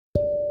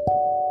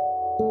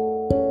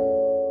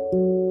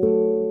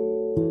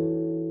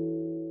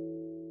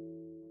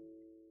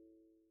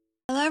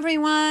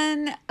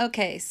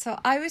Okay, so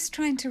I was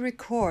trying to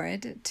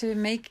record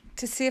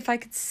to see if I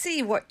could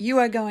see what you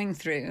are going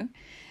through,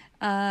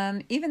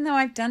 even though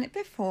I've done it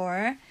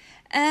before,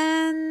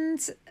 and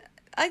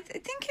I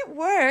think it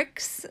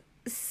works.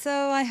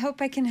 So I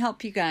hope I can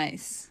help you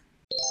guys.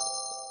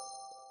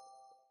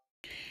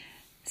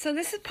 So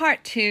this is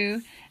part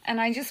 2,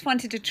 and I just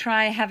wanted to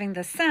try having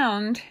the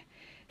sound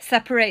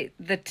separate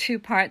the two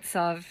parts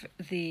of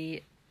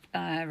the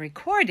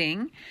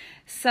recording.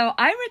 So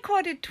I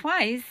recorded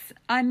twice.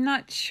 I'm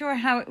not sure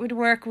how it would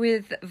work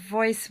with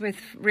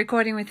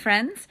recording with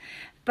friends,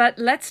 but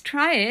let's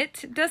try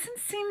it. It doesn't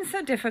seem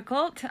so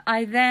difficult.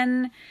 I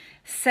then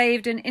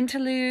saved an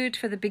interlude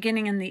for the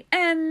beginning and the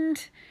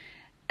end,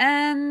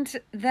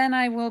 and then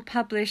I will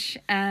publish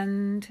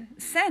and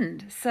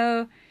send.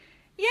 So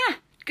yeah,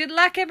 good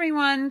luck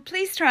everyone.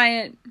 Please try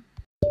it.